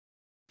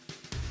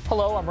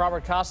Hello, I'm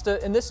Robert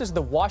Costa, and this is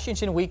the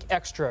Washington Week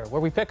Extra,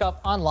 where we pick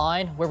up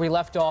online where we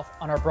left off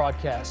on our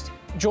broadcast.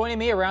 Joining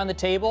me around the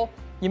table,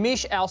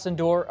 Yamiche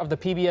Alcindor of the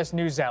PBS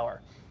NewsHour,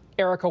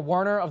 Erica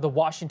Werner of the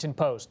Washington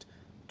Post,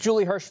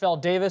 Julie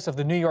Hirschfeld Davis of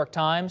the New York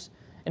Times,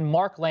 and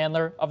Mark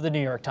Landler of the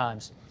New York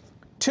Times.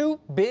 Two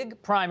big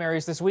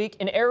primaries this week.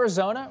 In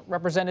Arizona,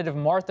 Representative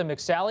Martha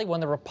McSally won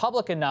the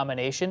Republican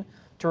nomination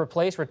to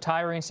replace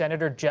retiring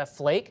Senator Jeff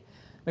Flake.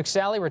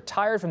 McSally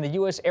retired from the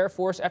U.S. Air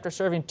Force after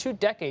serving 2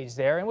 decades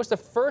there and was the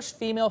first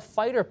female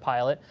fighter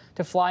pilot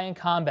to fly in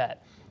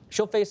combat.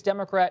 She'll face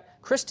Democrat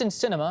Kristen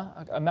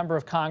Sinema, a member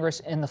of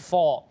Congress, in the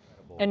fall.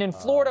 And in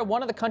Florida,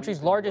 one of the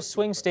country's largest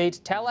swing states,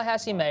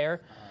 Tallahassee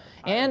Mayor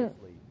and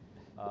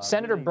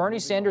Senator Bernie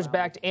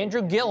Sanders-backed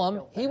Andrew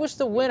Gillum, he was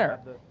the winner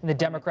in the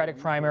Democratic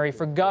primary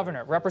for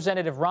governor.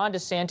 Representative Ron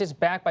DeSantis,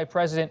 backed by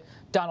President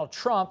Donald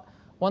Trump,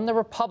 won the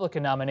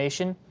Republican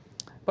nomination.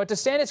 But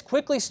DeSantis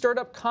quickly stirred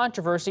up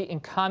controversy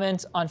in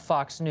comments on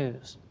Fox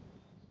News.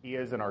 He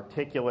is an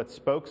articulate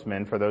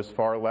spokesman for those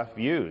far left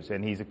views,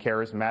 and he's a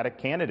charismatic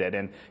candidate.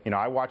 And,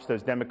 I watched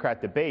those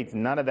Democrat debates.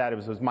 None of that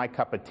was my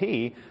cup of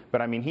tea.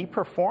 But, he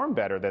performed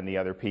better than the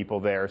other people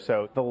there.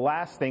 So the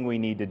last thing we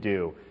need to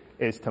do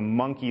is to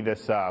monkey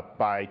this up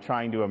by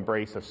trying to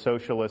embrace a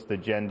socialist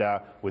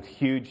agenda with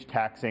huge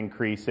tax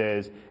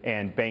increases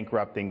and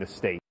bankrupting the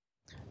state.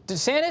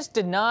 DeSantis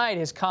denied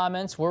his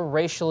comments were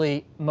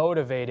racially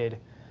motivated.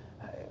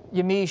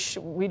 Yamiche,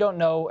 we don't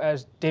know,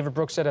 as David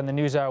Brooks said on the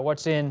NewsHour,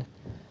 what's in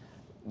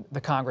the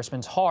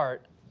congressman's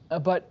heart,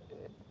 but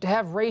to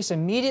have race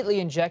immediately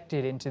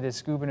injected into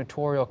this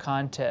gubernatorial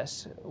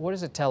contest, what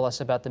does it tell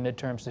us about the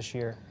midterms this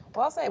year?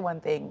 Well, I'll say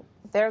one thing.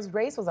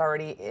 Race was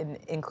already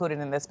included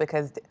in this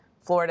because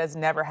Florida's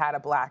never had a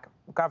black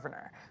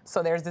governor.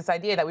 So there's this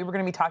idea that we were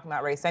going to be talking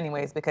about race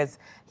anyways because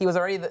he was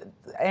already,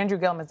 Andrew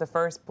Gillum is the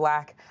first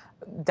black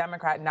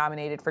Democrat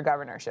nominated for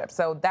governorship.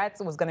 So that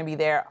was going to be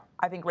there.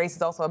 I think race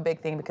is also a big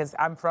thing because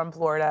I'm from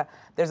Florida.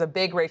 There's a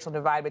big racial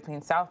divide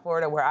between South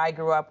Florida, where I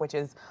grew up, which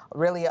is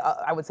really,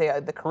 I would say,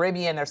 the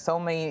Caribbean. There's so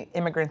many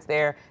immigrants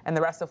there, and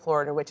the rest of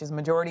Florida, which is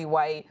majority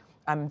white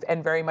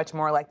and very much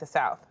more like the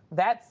South.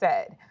 That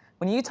said,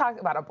 when you talk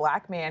about a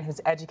black man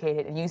who's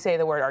educated and you say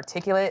the word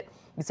articulate,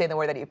 you say the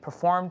word that he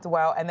performed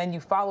well, and then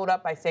you followed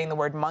up by saying the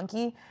word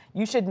monkey,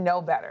 you should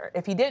know better.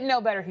 If he didn't know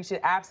better, he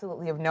should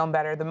absolutely have known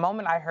better. The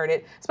moment I heard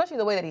it, especially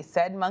the way that he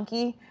said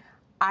monkey,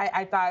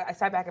 I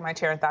sat back in my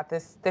chair and thought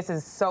this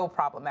is so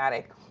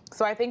problematic.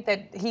 So I think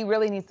that he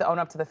really needs to own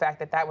up to the fact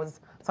that that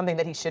was something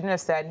that he shouldn't have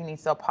said. He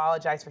needs to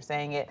apologize for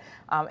saying it.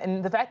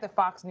 And the fact that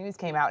Fox News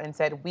came out and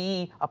said,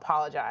 we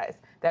apologize,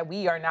 that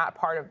we are not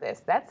part of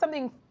this, that's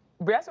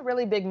a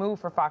really big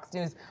move for Fox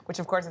News, which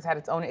of course has had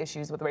its own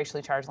issues with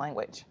racially charged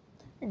language.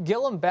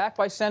 Gillum backed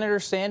by Senator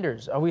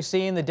Sanders. Are we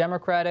seeing the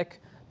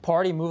Democratic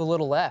Party move a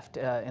little left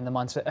in the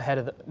months ahead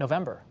of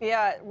November?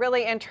 Yeah,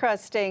 really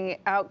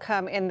interesting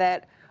outcome in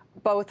that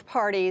both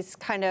parties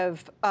kind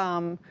of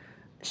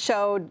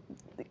showed,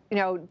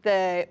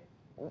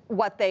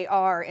 what they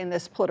are in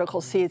this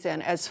political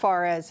season. As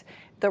far as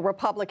the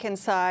Republican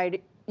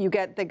side, you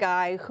get the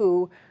guy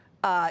who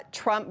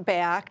Trump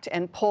backed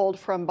and pulled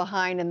from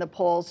behind in the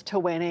polls to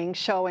winning,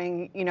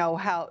 showing,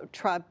 how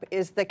Trump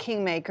is the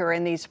kingmaker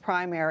in these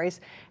primaries.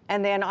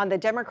 And then on the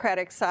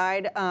Democratic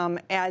side,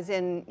 as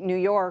in New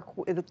York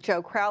with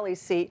Joe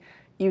Crowley's seat,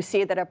 you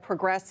see that a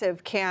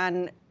progressive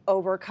can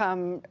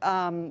overcome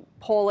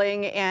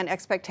polling and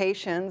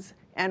expectations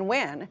and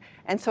win.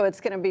 And so it's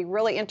going to be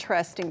really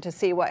interesting to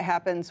see what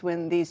happens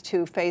when these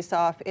two face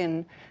off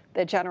in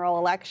the general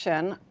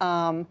election.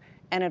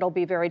 And it'll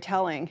be very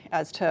telling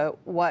as to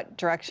what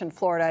direction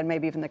Florida and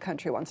maybe even the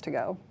country wants to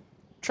go.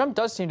 Trump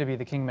does seem to be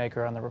the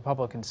kingmaker on the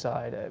Republican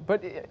side,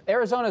 but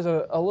Arizona's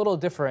a little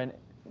different.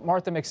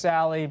 Martha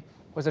McSally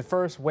was at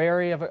first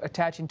wary of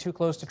attaching too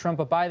close to Trump,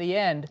 but by the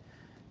end,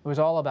 it was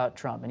all about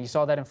Trump. And you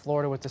saw that in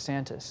Florida with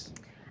DeSantis.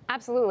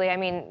 Absolutely. I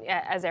mean,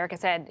 as Erica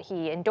said,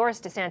 he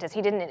endorsed DeSantis.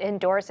 He didn't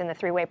endorse in the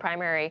three-way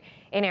primary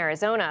in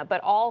Arizona, but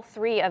all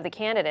three of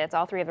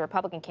the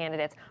Republican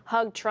candidates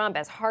hugged Trump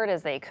as hard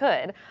as they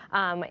could,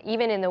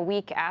 even in the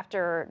week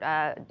after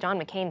John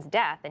McCain's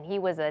death. And he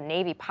was a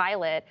Navy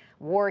pilot,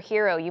 war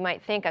hero. You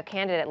might think a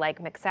candidate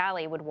like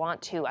McSally would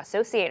want to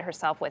associate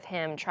herself with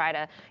him, try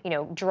to,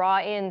 draw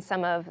in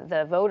some of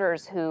the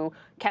voters who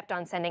kept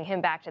on sending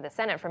him back to the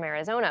Senate from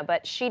Arizona.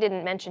 But she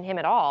didn't mention him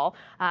at all.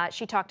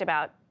 She talked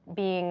about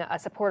being a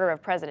supporter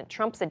of President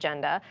Trump's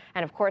agenda.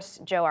 And of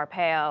course, Joe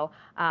Arpaio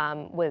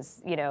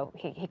was,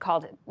 he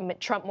called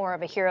Trump more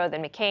of a hero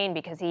than McCain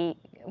because he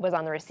was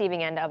on the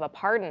receiving end of a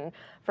pardon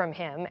from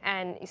him.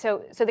 And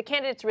so the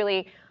candidates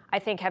really, I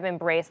think, have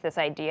embraced this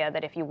idea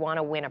that if you want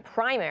to win a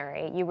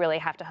primary, you really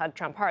have to hug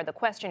Trump hard. The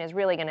question is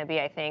really going to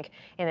be, I think,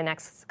 in the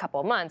next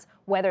couple of months,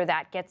 whether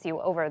that gets you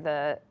over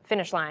the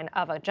finish line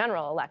of a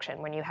general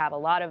election when you have a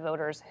lot of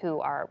voters who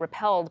are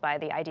repelled by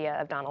the idea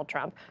of Donald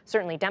Trump,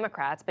 certainly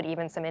Democrats, but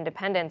even some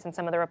independents and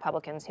some of the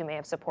Republicans who may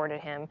have supported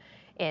him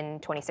in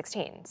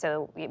 2016.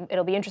 So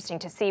it'll be interesting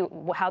to see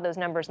how those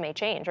numbers may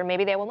change, or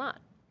maybe they will not.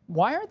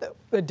 Why are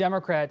the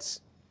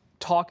Democrats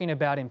talking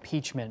about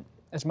impeachment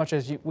as much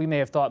as we may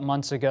have thought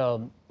months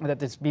ago that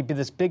this be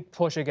this big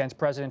push against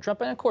President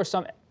Trump. And of course,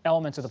 some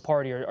elements of the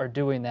party are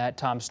doing that.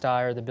 Tom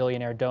Steyer, the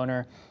billionaire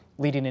donor,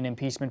 leading an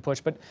impeachment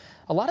push. But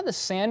a lot of the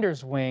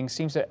Sanders wing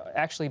seems to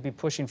actually be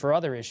pushing for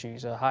other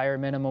issues, a higher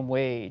minimum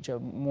wage, a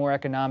more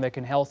economic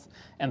and health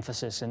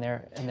emphasis in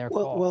their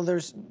call. Well,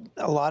 there's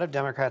a lot of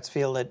Democrats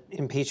feel that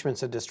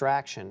impeachment's a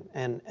distraction,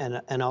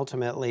 and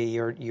ultimately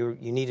you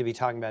need to be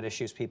talking about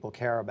issues people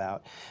care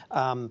about.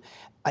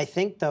 I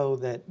think, though,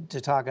 that to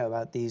talk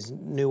about these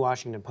new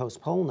Washington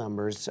Post poll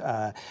numbers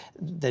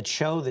that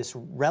show this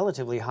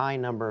relatively high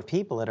number of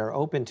people that are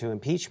open to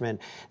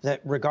impeachment,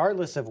 that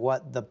regardless of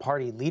what the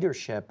party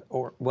leadership,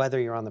 or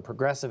whether you're on the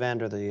progressive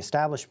end or the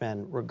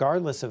establishment,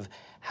 regardless of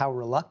how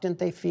reluctant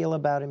they feel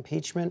about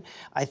impeachment,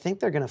 I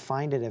think they're going to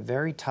find it a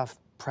very tough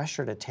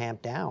pressure to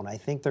tamp down. I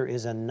think there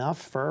is enough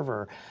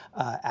fervor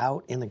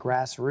out in the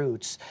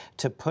grassroots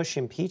to push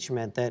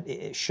impeachment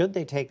that should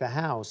they take the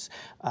House,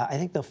 I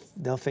think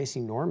they'll face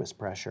enormous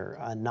pressure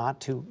not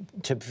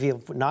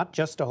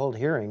just to hold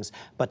hearings,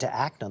 but to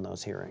act on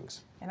those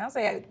hearings. And I'll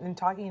say, in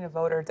talking to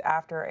voters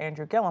after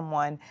Andrew Gillum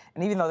won,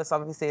 and even though this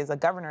obviously is a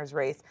governor's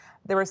race,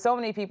 there were so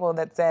many people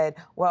that said,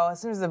 well, as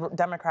soon as the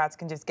Democrats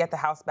can just get the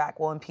House back,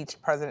 we'll impeach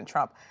President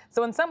Trump.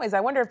 So in some ways, I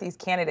wonder if these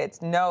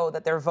candidates know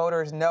that their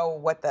voters know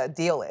what the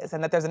deal is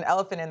and that there's an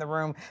elephant in the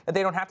room, that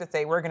they don't have to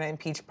say, we're going to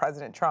impeach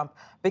President Trump.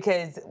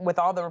 Because with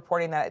all the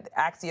reporting that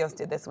Axios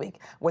did this week,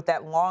 with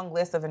that long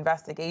list of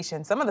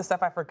investigations, some of the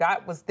stuff I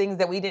forgot was things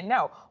that we didn't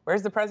know.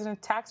 Where's the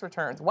president's tax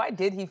returns? Why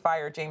did he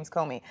fire James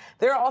Comey?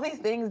 There are all these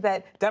things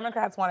that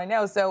Democrats want to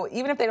know. So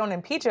even if they don't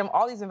impeach him,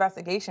 all these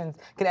investigations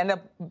can end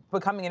up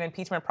becoming an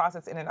impeachment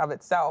process in and of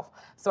itself.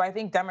 So I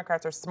think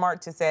Democrats are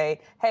smart to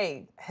say,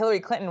 hey, Hillary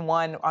Clinton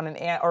won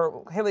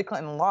or Hillary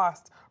Clinton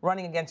lost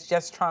running against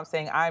just Trump,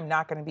 saying, I'm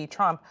not going to be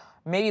Trump.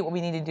 Maybe what we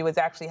need to do is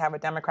actually have a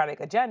Democratic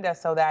agenda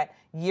so that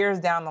years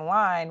down the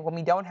line, when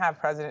we don't have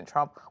President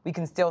Trump, we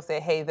can still say,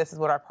 hey, this is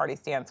what our party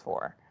stands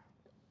for.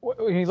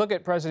 When you look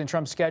at President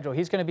Trump's schedule,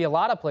 he's going to be a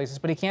lot of places,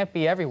 but he can't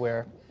be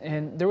everywhere.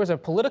 And there was a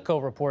Politico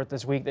report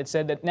this week that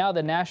said that now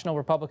the National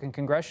Republican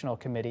Congressional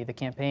Committee, the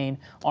campaign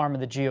arm of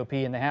the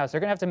GOP in the House,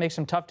 they're going to have to make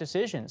some tough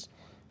decisions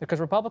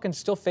because Republicans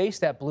still face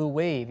that blue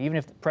wave, even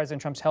if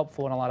President Trump's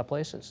helpful in a lot of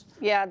places.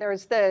 Yeah,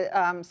 there's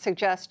the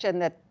suggestion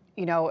that,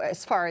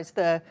 as far as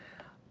the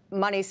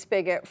money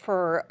spigot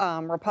for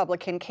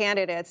Republican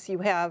candidates, you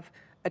have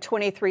a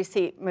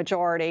 23-seat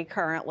majority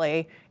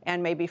currently,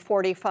 and maybe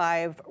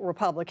 45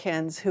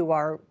 Republicans who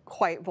are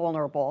quite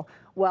vulnerable.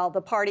 Well,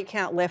 the party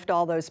can't lift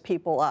all those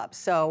people up.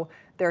 So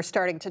they're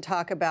starting to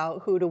talk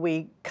about who do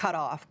we cut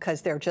off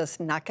because they're just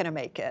not going to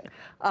make it.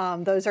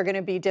 Those are going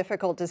to be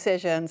difficult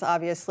decisions,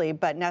 obviously,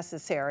 but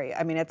necessary.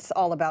 I mean, it's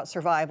all about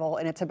survival,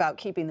 and it's about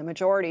keeping the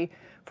majority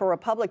for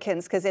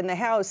Republicans, because in the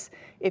House,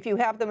 if you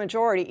have the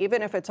majority,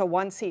 even if it's a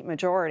one-seat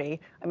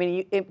majority, I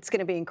mean, it's going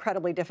to be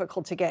incredibly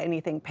difficult to get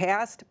anything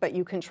passed, but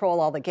you control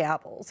all the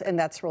gavels, and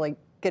that's really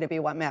going to be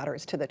what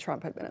matters to the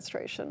Trump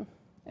administration.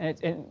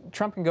 And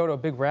Trump can go to a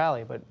big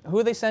rally, but who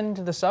are they sending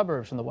to the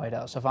suburbs from the White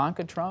House?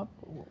 Ivanka Trump?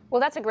 Well,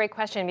 that's a great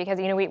question because,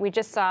 we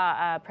just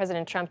saw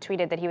President Trump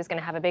tweeted that he was going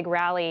to have a big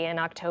rally in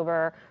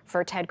October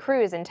for Ted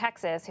Cruz in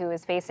Texas, who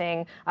is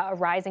facing a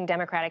rising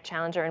Democratic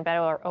challenger in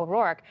Beto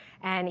O'Rourke.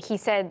 And he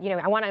said,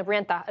 I want to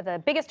rent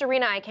the biggest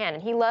arena I can.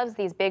 And he loves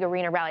these big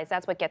arena rallies.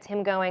 That's what gets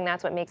him going.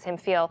 That's what makes him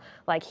feel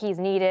like he's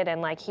needed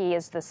and like he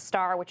is the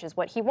star, which is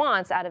what he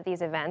wants out of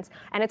these events.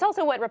 And it's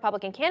also what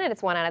Republican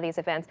candidates want out of these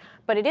events.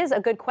 But it is a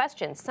good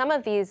question. Some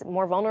of these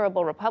more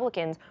vulnerable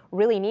Republicans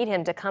really need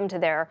him to come to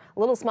their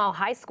little small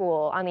high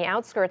school on the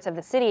outskirts of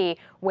the city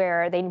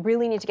where they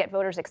really need to get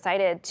voters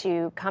excited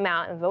to come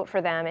out and vote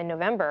for them in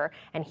November.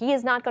 And he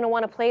is not going to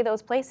want to play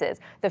those places.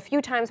 The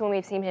few times when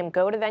we've seen him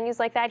go to venues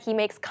like that, he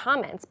makes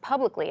comments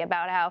publicly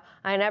about how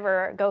I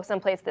never go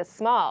someplace this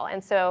small.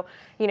 And so,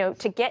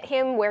 to get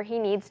him where he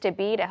needs to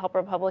be to help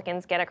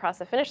Republicans get across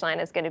the finish line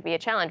is going to be a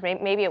challenge.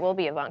 Maybe it will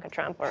be Ivanka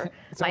Trump or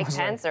Mike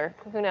Pence or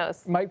who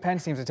knows. Mike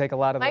Pence seems to take a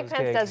lot of those gigs. Mike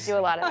Pence does do a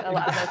lot of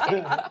those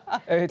gigs.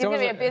 He's going to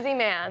be a busy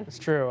man. It's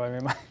true. I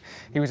mean,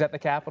 he was at the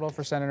Capitol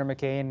for Senator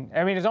McCain.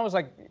 I mean, it's almost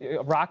like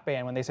a rock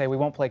band when they say we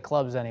won't play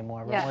clubs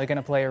anymore. We're only going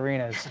to play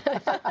arenas.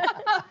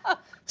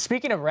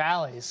 Speaking of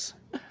rallies,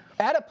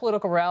 at a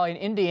political rally in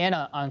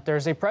Indiana on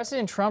Thursday,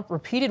 President Trump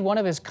repeated one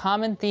of his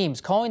common themes,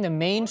 calling the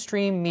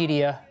mainstream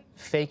media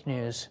fake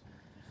news.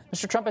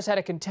 Mr. Trump has had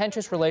a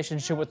contentious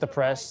relationship with the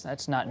press.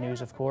 That's not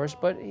news, of course,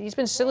 but he's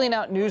been sillying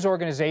out news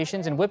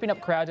organizations and whipping up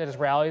crowds at his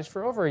rallies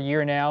for over a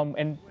year now,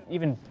 and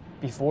even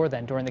before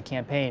then, during the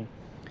campaign.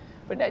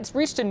 But it's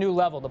reached a new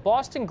level. The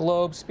Boston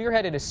Globe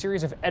spearheaded a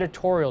series of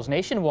editorials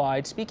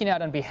nationwide speaking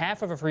out on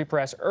behalf of a free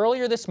press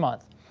earlier this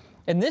month.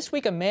 And this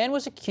week, a man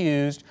was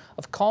accused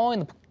of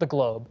calling the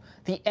Globe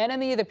the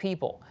enemy of the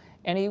people,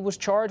 and he was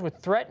charged with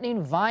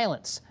threatening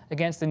violence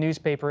against the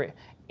newspaper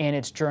and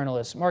its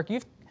journalists. Mark,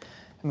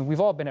 we've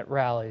all been at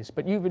rallies,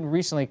 but you've been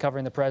recently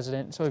covering the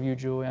president. So have you,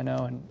 Julie, I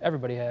know, and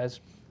everybody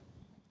has.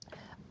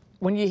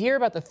 When you hear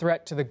about the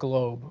threat to the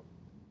Globe,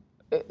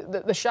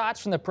 the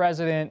shots from the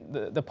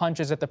president, the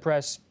punches at the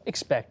press,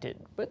 expected.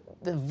 But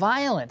the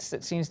violence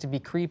that seems to be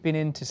creeping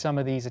into some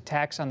of these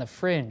attacks on the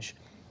fringe,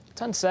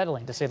 it's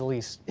unsettling, to say the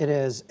least. It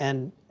is.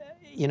 And,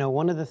 you know,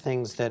 one of the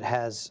things that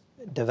has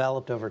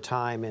developed over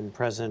time in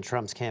President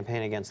Trump's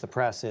campaign against the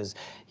press is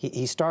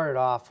he started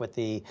off with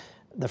the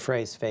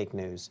phrase fake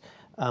news,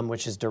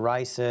 which is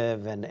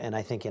derisive and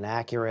I think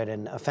inaccurate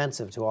and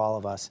offensive to all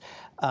of us.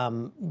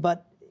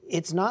 But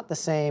it's not the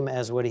same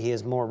as what he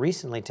has more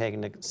recently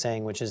taken to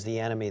saying, which is the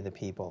enemy of the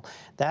people.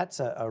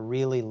 That's a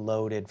really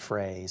loaded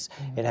phrase.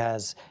 Mm-hmm. It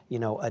has, you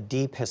know, a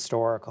deep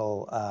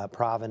historical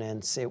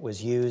provenance. It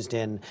was used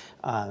in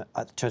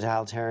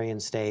totalitarian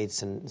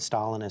states and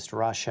Stalinist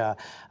Russia,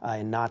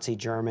 in Nazi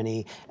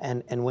Germany.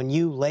 And when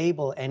you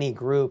label any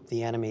group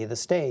the enemy of the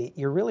state,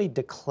 you're really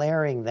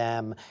declaring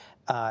them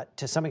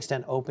to some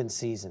extent open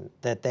season,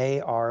 that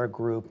they are a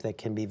group that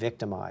can be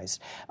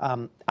victimized.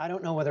 I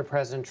don't know whether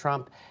President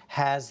Trump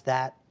has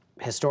that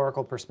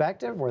historical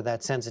perspective or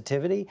that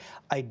sensitivity.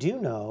 I do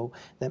know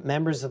that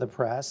members of the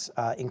press,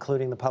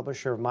 including the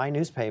publisher of my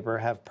newspaper,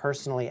 have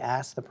personally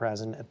asked the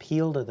president,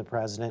 appealed to the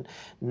president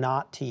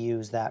not to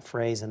use that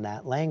phrase and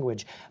that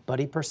language, but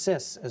he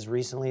persists. As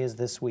recently as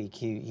this week,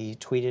 he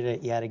tweeted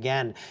it yet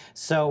again.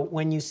 So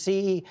when you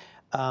see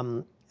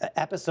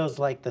episodes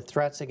like the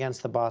threats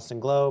against the Boston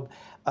Globe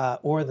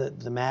or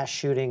the mass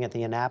shooting at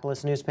the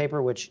Annapolis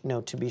newspaper, which, you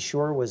know, to be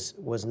sure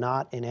was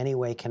not in any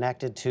way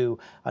connected to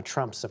a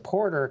Trump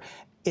supporter,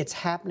 it's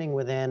happening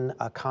within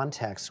a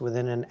context,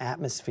 within an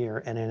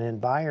atmosphere and an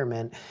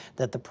environment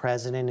that the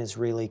president is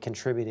really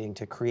contributing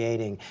to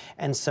creating.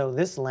 And so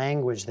this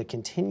language, the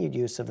continued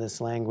use of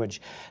this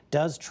language,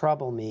 does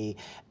trouble me.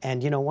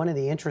 And, you know, one of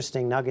the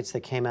interesting nuggets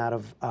that came out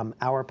of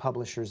our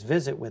publisher's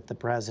visit with the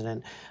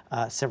president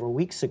several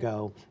weeks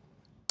ago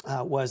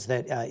was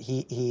that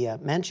he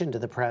mentioned to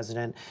the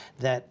president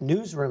that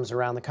newsrooms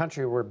around the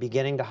country were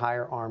beginning to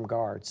hire armed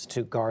guards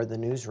to guard the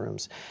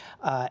newsrooms.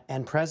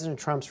 And President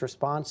Trump's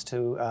response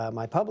to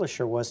my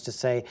publisher was to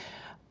say,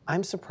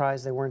 I'm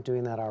surprised they weren't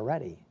doing that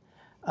already.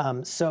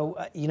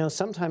 You know,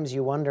 sometimes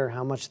you wonder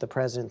how much the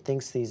president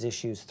thinks these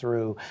issues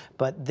through,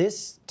 but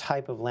this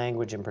type of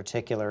language in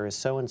particular is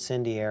so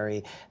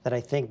incendiary that I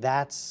think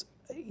that's,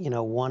 you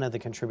know, one of the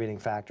contributing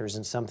factors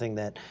and something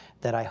that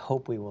I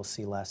hope we will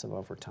see less of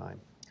over time.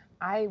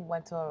 I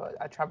went to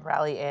a Trump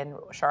rally in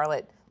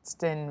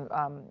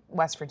Charlottesville,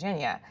 West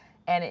Virginia,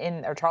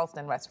 or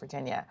Charleston, West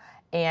Virginia.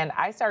 And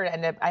I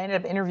ended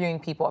up interviewing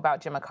people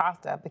about Jim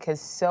Acosta because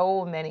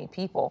so many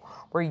people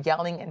were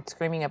yelling and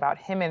screaming about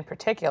him in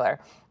particular.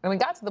 And we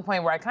got to the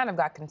point where I kind of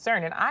got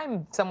concerned. And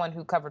I'm someone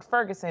who covered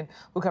Ferguson,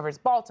 who covers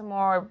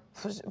Baltimore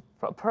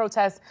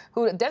protests,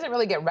 who doesn't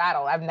really get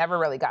rattled. I've never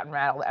really gotten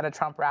rattled at a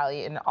Trump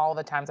rally in all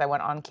the times I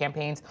went on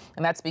campaigns.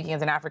 And that's speaking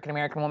as an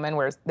African-American woman,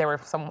 where there were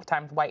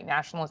sometimes white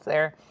nationalists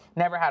there.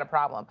 Never had a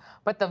problem.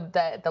 But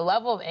the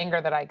level of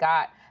anger that I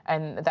got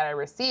and that I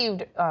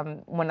received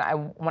when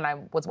I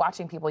was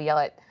watching people yell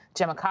at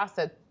Jim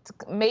Acosta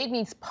made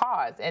me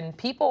pause. And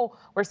people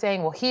were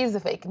saying, well, he's the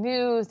fake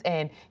news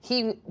and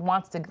he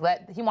wants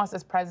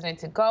this president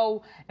to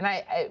go. And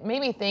it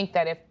made me think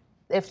that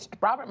if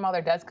Robert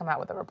Mueller does come out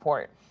with a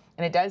report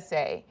and it does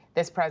say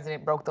this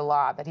president broke the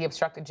law, that he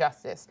obstructed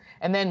justice,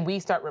 and then we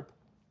start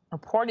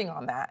reporting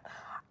on that,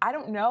 I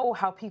don't know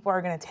how people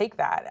are going to take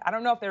that. I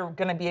don't know if they're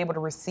going to be able to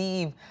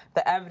receive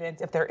the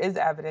evidence, if there is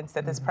evidence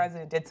that this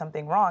president did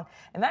something wrong.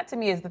 And that, to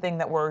me, is the thing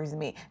that worries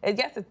me.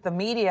 Yes, it's the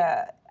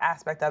media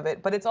aspect of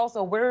it, but it's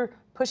also we're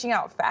pushing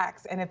out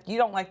facts. And if you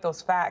don't like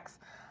those facts,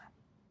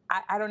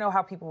 I don't know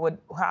how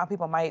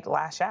people might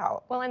lash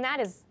out. Well, and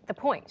that is the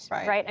point,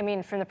 right? I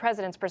mean, from the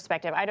president's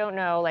perspective, I don't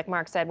know, like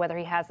Mark said, whether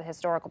he has the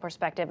historical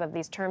perspective of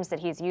these terms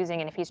that he's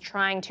using and if he's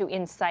trying to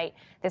incite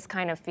this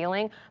kind of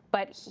feeling.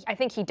 But I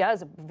think he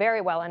does very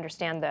well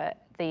understand the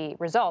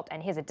result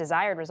and his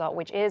desired result,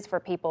 which is for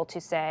people to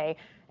say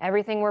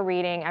everything we're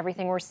reading,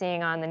 everything we're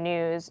seeing on the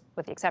news,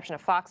 with the exception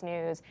of Fox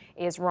News,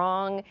 is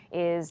wrong,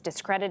 is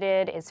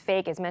discredited, is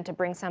fake, is meant to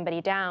bring somebody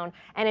down.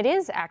 And it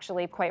is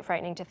actually quite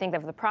frightening to think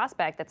of the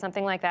prospect that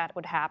something like that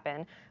would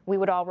happen. We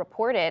would all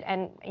report it.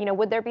 And, you know,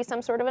 would there be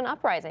some sort of an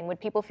uprising? Would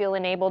people feel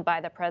enabled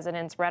by the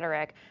president's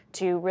rhetoric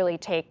to really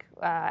take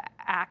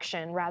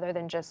action rather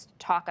than just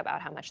talk about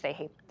how much they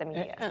hate the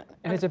media?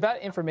 And it's about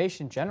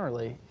information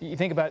generally. You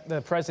think about the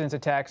president's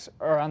attacks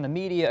are on the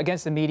media,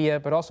 against the media,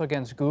 but also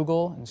against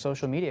Google and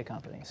social media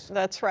companies.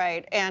 That's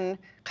right, and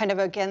kind of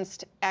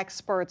against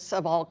experts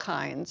of all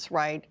kinds,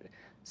 right?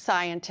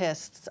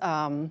 Scientists,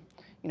 you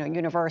know,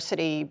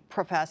 university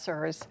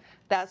professors,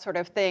 that sort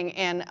of thing.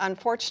 And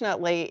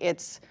unfortunately,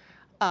 it's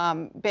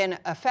been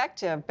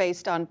effective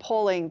based on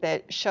polling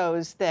that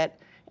shows that,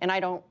 and I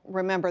don't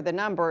remember the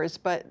numbers,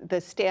 but the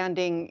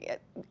standing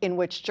in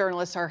which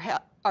journalists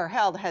are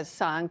held has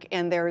sunk,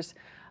 and there's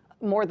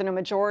more than a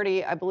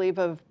majority, I believe,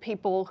 of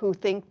people who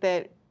think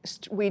that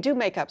we do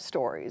make up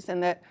stories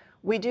and that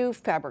we do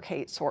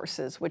fabricate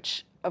sources,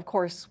 which of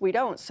course we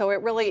don't. So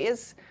it really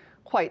is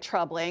quite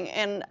troubling.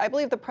 And I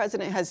believe the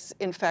president has,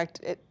 in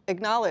fact,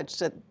 acknowledged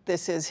that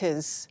this is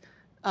his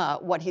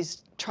what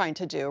he's trying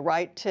to do,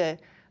 right? To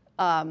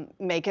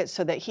make it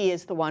so that he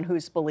is the one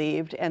who's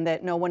believed and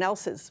that no one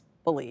else is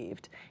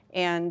believed.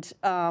 And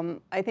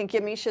I think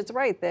Yamiche is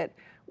right that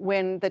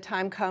when the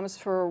time comes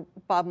for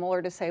Bob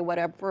Mueller to say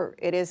whatever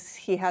it is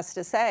he has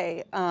to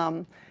say,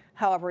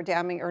 however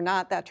damning or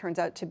not that turns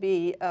out to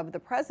be of the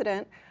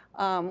president,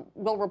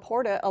 we'll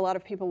report it. A lot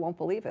of people won't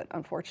believe it,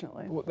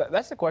 unfortunately. Well,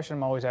 that's the question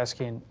I'm always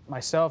asking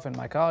myself and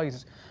my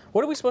colleagues.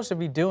 What are we supposed to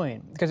be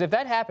doing? Because if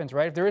that happens,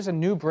 right, if there is a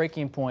new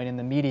breaking point in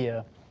the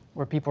media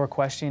where people are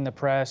questioning the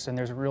press and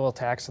there's real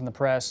attacks on the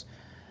press,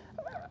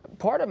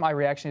 part of my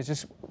reaction is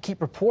just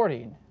keep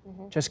reporting,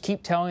 just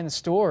keep telling the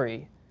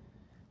story.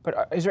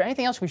 But is there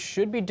anything else we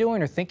should be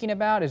doing or thinking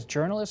about as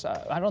journalists?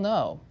 I don't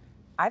know.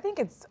 I think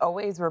it's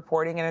always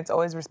reporting and it's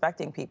always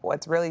respecting people.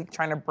 It's really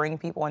trying to bring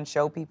people and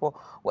show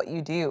people what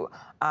you do.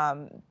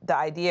 The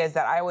idea is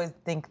that I always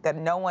think that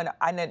no one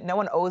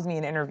owes me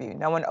an interview.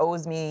 No one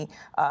owes me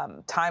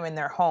time in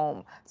their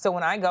home. So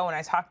when I go and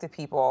I talk to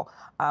people,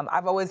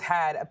 I've always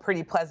had a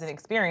pretty pleasant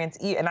experience.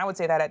 And I would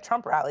say that at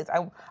Trump rallies.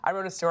 I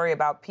wrote a story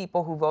about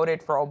people who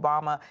voted for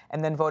Obama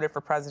and then voted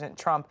for President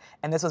Trump.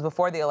 And this was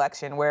before the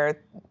election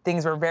where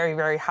things were very,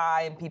 very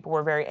high and people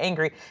were very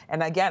angry.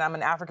 And again, I'm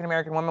an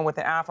African-American woman with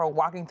an afro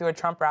walking through a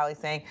Trump rally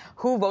saying,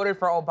 who voted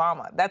for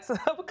Obama? That's a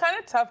kind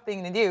of tough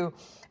thing to do.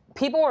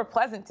 People were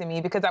pleasant to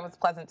me because I was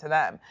pleasant to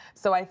them.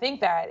 So I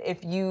think that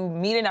if you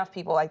meet enough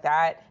people like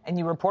that and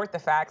you report the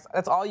facts,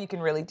 that's all you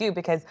can really do,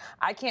 because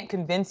I can't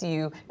convince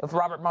you if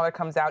Robert Mueller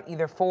comes out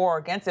either for or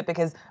against it,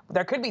 because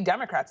there could be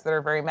Democrats that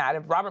are very mad.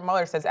 If Robert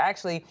Mueller says,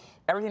 actually,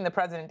 everything the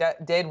president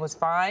did was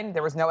fine,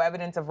 there was no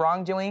evidence of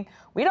wrongdoing,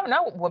 we don't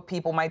know what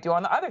people might do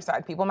on the other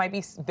side. People might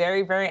be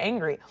very, very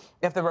angry.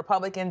 If the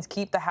Republicans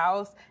keep the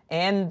House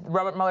and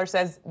Robert Mueller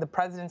says the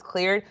president's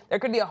cleared, there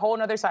could be a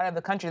whole other side of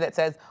the country that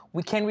says,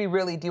 can we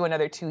really do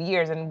another 2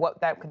 years, and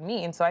what that could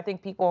mean. So I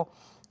think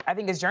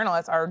as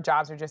journalists, our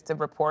jobs are just to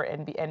report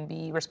and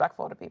be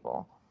respectful to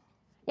people.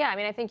 Yeah, I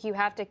mean, I think you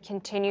have to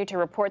continue to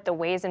report the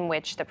ways in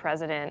which the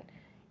president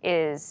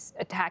is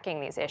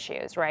attacking these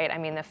issues, right? I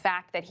mean, the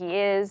fact that he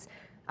is,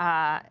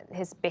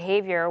 his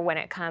behavior when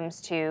it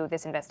comes to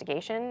this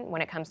investigation,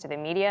 when it comes to the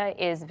media,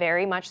 is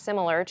very much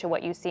similar to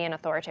what you see in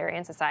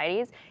authoritarian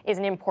societies, is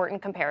an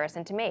important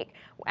comparison to make.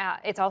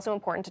 It's also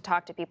important to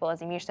talk to people, as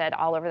Yamiche said,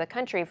 all over the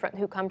country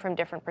who come from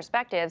different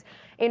perspectives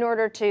in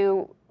order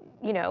to,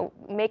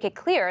 make it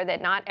clear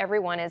that not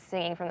everyone is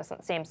singing from the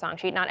same song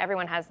sheet, not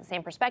everyone has the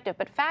same perspective,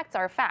 but facts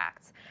are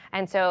facts.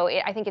 And so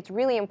I think it's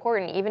really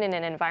important, even in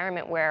an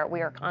environment where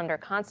we are under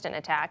constant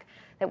attack,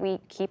 that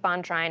we keep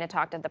on trying to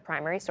talk to the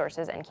primary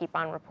sources and keep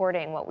on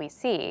reporting what we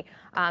see,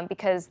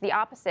 because the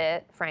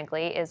opposite,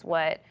 frankly, is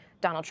what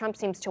Donald Trump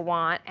seems to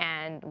want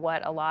and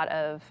what a lot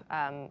of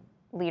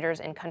leaders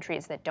in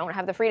countries that don't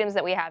have the freedoms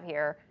that we have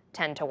here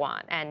tend to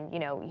want. And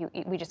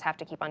we just have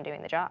to keep on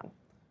doing the job.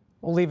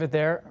 We'll leave it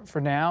there for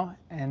now,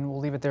 and we'll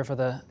leave it there for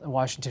the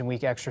Washington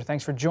Week Extra.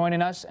 Thanks for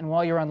joining us, and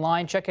while you're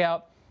online, check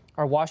out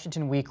our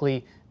Washington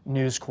Weekly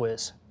News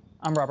Quiz.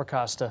 I'm Robert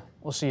Costa.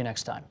 We'll see you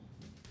next time.